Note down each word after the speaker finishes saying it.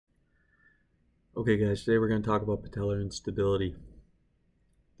Okay guys, today we're going to talk about patellar instability.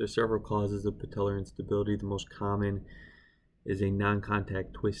 There's several causes of patellar instability. The most common is a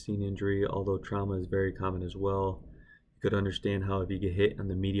non-contact twisting injury, although trauma is very common as well. You could understand how if you get hit on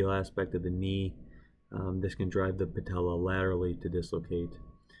the medial aspect of the knee, this can drive the patella laterally to dislocate.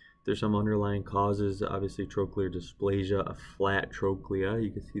 There's some underlying causes, obviously trochlear dysplasia, a flat trochlea. You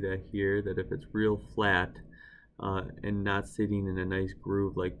can see that here, that if it's real flat and not sitting in a nice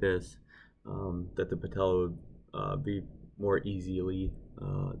groove like this, that the patella would be more easily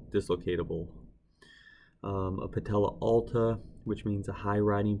dislocatable. A patella alta, which means a high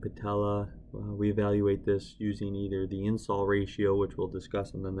riding patella. We evaluate this using either the insall ratio, which we'll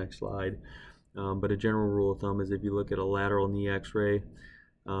discuss on the next slide, but a general rule of thumb is if you look at a lateral knee x-ray,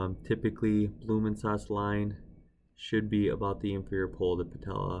 typically Blumensatz's line should be about the inferior pole of the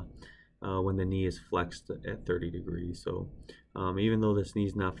patella when the knee is flexed at 30 degrees. So even though this knee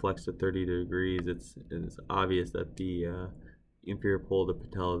is not flexed at 30 degrees, it's obvious that the inferior pole of the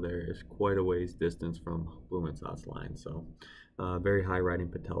patella there is quite a ways distance from Blumensatz's line. So very high riding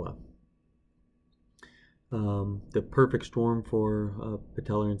patella. The perfect storm for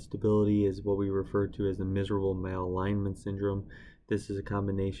patellar instability is what we refer to as the miserable malalignment syndrome. This is a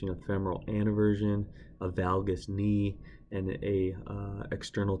combination of femoral aneurysm, a valgus knee, and a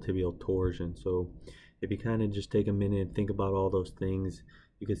external tibial torsion. So if you kind of just take a minute and think about all those things,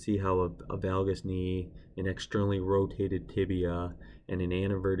 you can see how a valgus knee, an externally rotated tibia, and an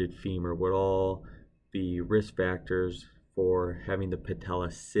aneverted femur would all be risk factors for having the patella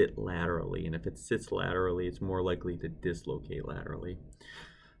sit laterally. And if it sits laterally, it's more likely to dislocate laterally.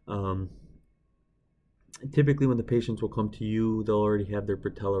 Typically when the patients will come to you, they'll already have their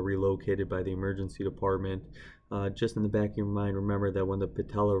patella relocated by the emergency department. Just in the back of your mind, remember that when the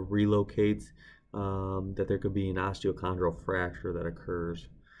patella relocates, that there could be an osteochondral fracture that occurs.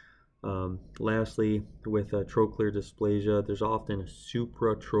 Lastly, with trochlear dysplasia, there's often a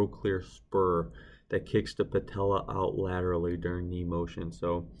supratrochlear spur that kicks the patella out laterally during knee motion.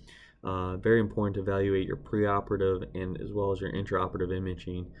 So very important to evaluate your preoperative and as well as your intraoperative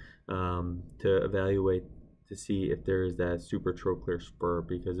imaging to evaluate to see if there is that supratrochlear spur,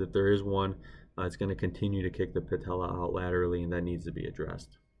 because if there is one, it's going to continue to kick the patella out laterally, and that needs to be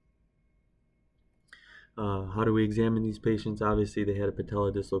addressed. How do we examine these patients? Obviously, they had a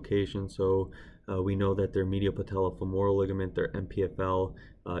patella dislocation, so we know that their medial patellofemoral ligament, their MPFL,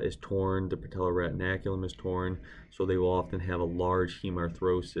 is torn, the patellar retinaculum is torn, so they will often have a large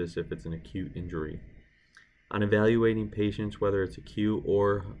hemarthrosis if it's an acute injury. On evaluating patients, whether it's acute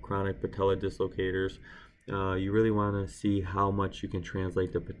or chronic patella dislocators, you really want to see how much you can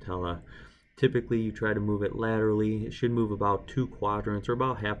translate the patella. Typically, you try to move it laterally. It should move about 2 quadrants or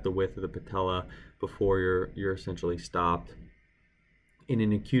about half the width of the patella before you're essentially stopped. In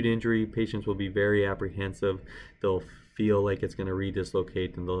an acute injury, patients will be very apprehensive. They'll feel like it's going to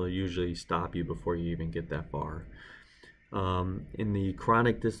redislocate, and they'll usually stop you before you even get that far. In the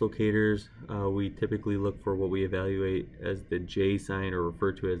chronic dislocators, we typically look for what we evaluate as the J sign, or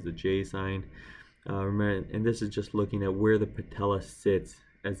refer to as the J sign. Remember, and this is just looking at where the patella sits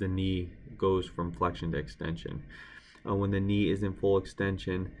as the knee goes from flexion to extension. When the knee is in full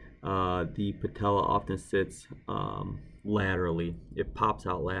extension, the patella often sits laterally. It pops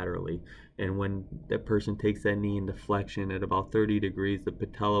out laterally, and when that person takes that knee into flexion at about 30 degrees, the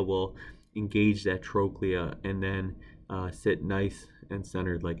patella will engage that trochlea and then sit nice and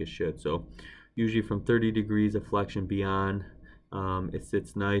centered like it should. So usually from 30 degrees of flexion beyond, it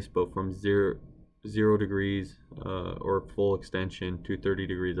sits nice, but from 0 degrees or full extension to 30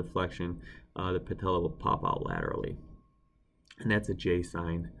 degrees of flexion, the patella will pop out laterally, and that's a J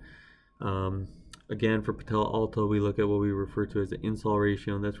sign. Again, for patella alta, we look at what we refer to as the insall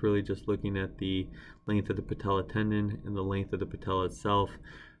ratio, and that's really just looking at the length of the patella tendon and the length of the patella itself.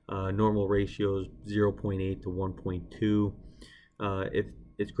 Normal ratio is 0.8 to 1.2. If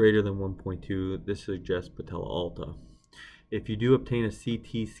it's greater than 1.2, this suggests patella alta. If you do obtain a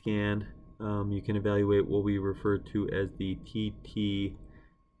CT scan, you can evaluate what we refer to as the TTTG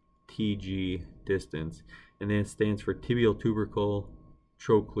distance, and that stands for tibial tubercle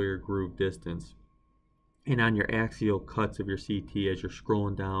trochlear groove distance. And on your axial cuts of your CT, as you're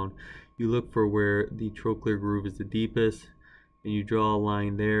scrolling down, you look for where the trochlear groove is the deepest, and you draw a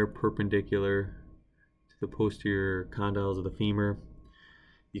line there perpendicular to the posterior condyles of the femur.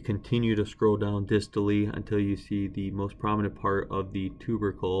 You continue to scroll down distally until you see the most prominent part of the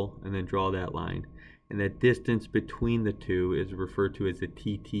tubercle, and then draw that line. And that distance between the two is referred to as the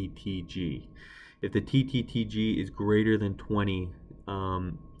TTTG. If the TTTG is greater than 20,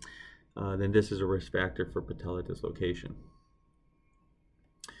 then this is a risk factor for patella dislocation.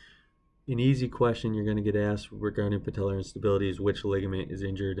 An easy question you're going to get asked regarding patellar instability is which ligament is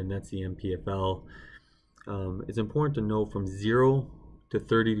injured, and that's the MPFL. It's important to know from 0 to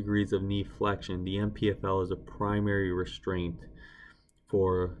 30 degrees of knee flexion, the MPFL is a primary restraint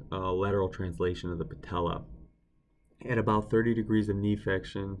for lateral translation of the patella. At about 30 degrees of knee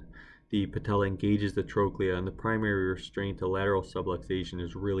flexion, the patella engages the trochlea, and the primary restraint to lateral subluxation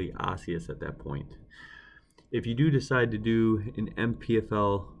is really osseous at that point. If you do decide to do an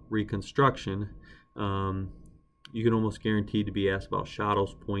MPFL reconstruction, you can almost guarantee to be asked about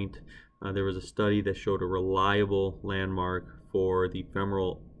Schottle's point. There was a study that showed a reliable landmark for the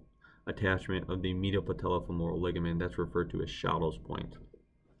femoral attachment of the medial patellofemoral ligament. That's referred to as Schottle's point.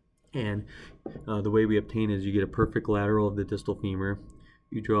 And the way we obtain is you get a perfect lateral of the distal femur.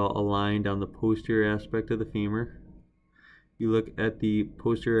 You draw a line down the posterior aspect of the femur. You look at the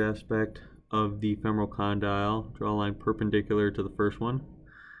posterior aspect of the femoral condyle, draw a line perpendicular to the first one.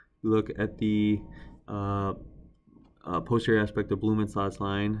 You look at the posterior aspect of Blumenstadt's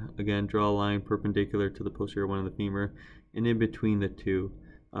line, again draw a line perpendicular to the posterior one of the femur, and in between the two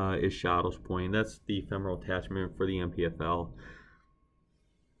is Schottle's point. That's the femoral attachment for the MPFL.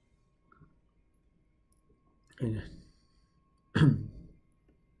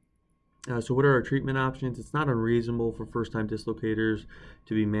 So what are our treatment options? It's not unreasonable for first-time dislocators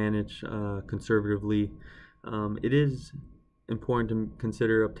to be managed conservatively. It is important to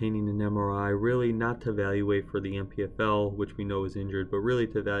consider obtaining an MRI, really not to evaluate for the MPFL, which we know is injured, but really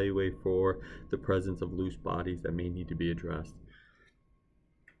to evaluate for the presence of loose bodies that may need to be addressed.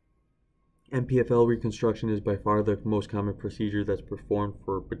 MPFL reconstruction is by far the most common procedure that's performed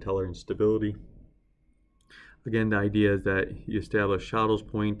for patellar instability. Again, the idea is that you establish Schottle's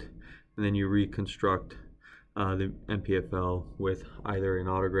point, and then you reconstruct the MPFL with either an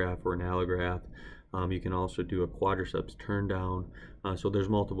autograft or an allograft. You can also do a quadriceps turn down. So there's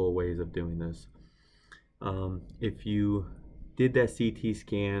multiple ways of doing this. If you did that CT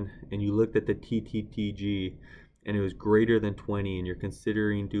scan and you looked at the TTTG and it was greater than 20 and you're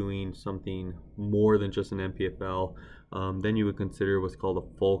considering doing something more than just an MPFL, then you would consider what's called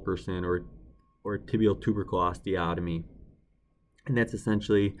a Fulkerson or tibial tubercle osteotomy. And that's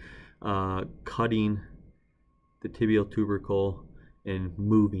essentially cutting the tibial tubercle and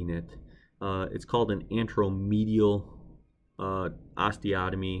moving it. It's called an anteromedial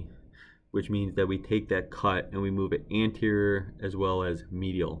osteotomy, which means that we take that cut and we move it anterior as well as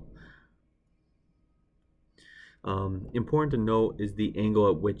medial. Important to note is the angle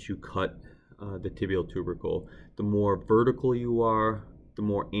at which you cut the tibial tubercle. The more vertical you are, the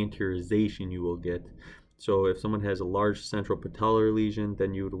more anteriorization you will get. So if someone has a large central patellar lesion,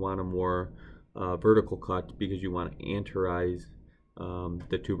 then you would want a more vertical cut because you want to anteriorize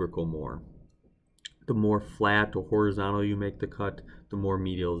the tubercle more. The more flat or horizontal you make the cut, the more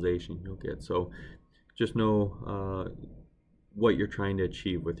medialization you'll get. So just know what you're trying to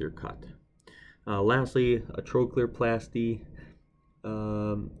achieve with your cut. Lastly, a trochlearoplasty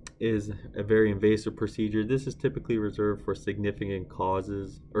is a very invasive procedure. This is typically reserved for significant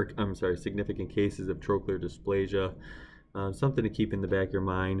significant cases of trochlear dysplasia. Something to keep in the back of your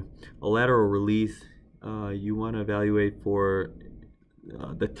mind. A lateral release, you want to evaluate for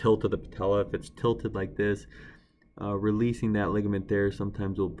the tilt of the patella. If it's tilted like this, releasing that ligament there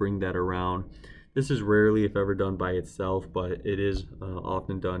sometimes will bring that around. This is rarely, if ever, done by itself, but it is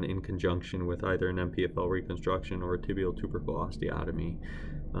often done in conjunction with either an MPFL reconstruction or a tibial tubercle osteotomy.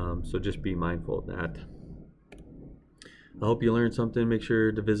 So just be mindful of that. I hope you learned something. Make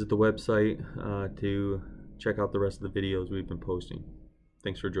sure to visit the website to check out the rest of the videos we've been posting.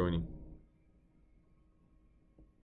 Thanks for joining.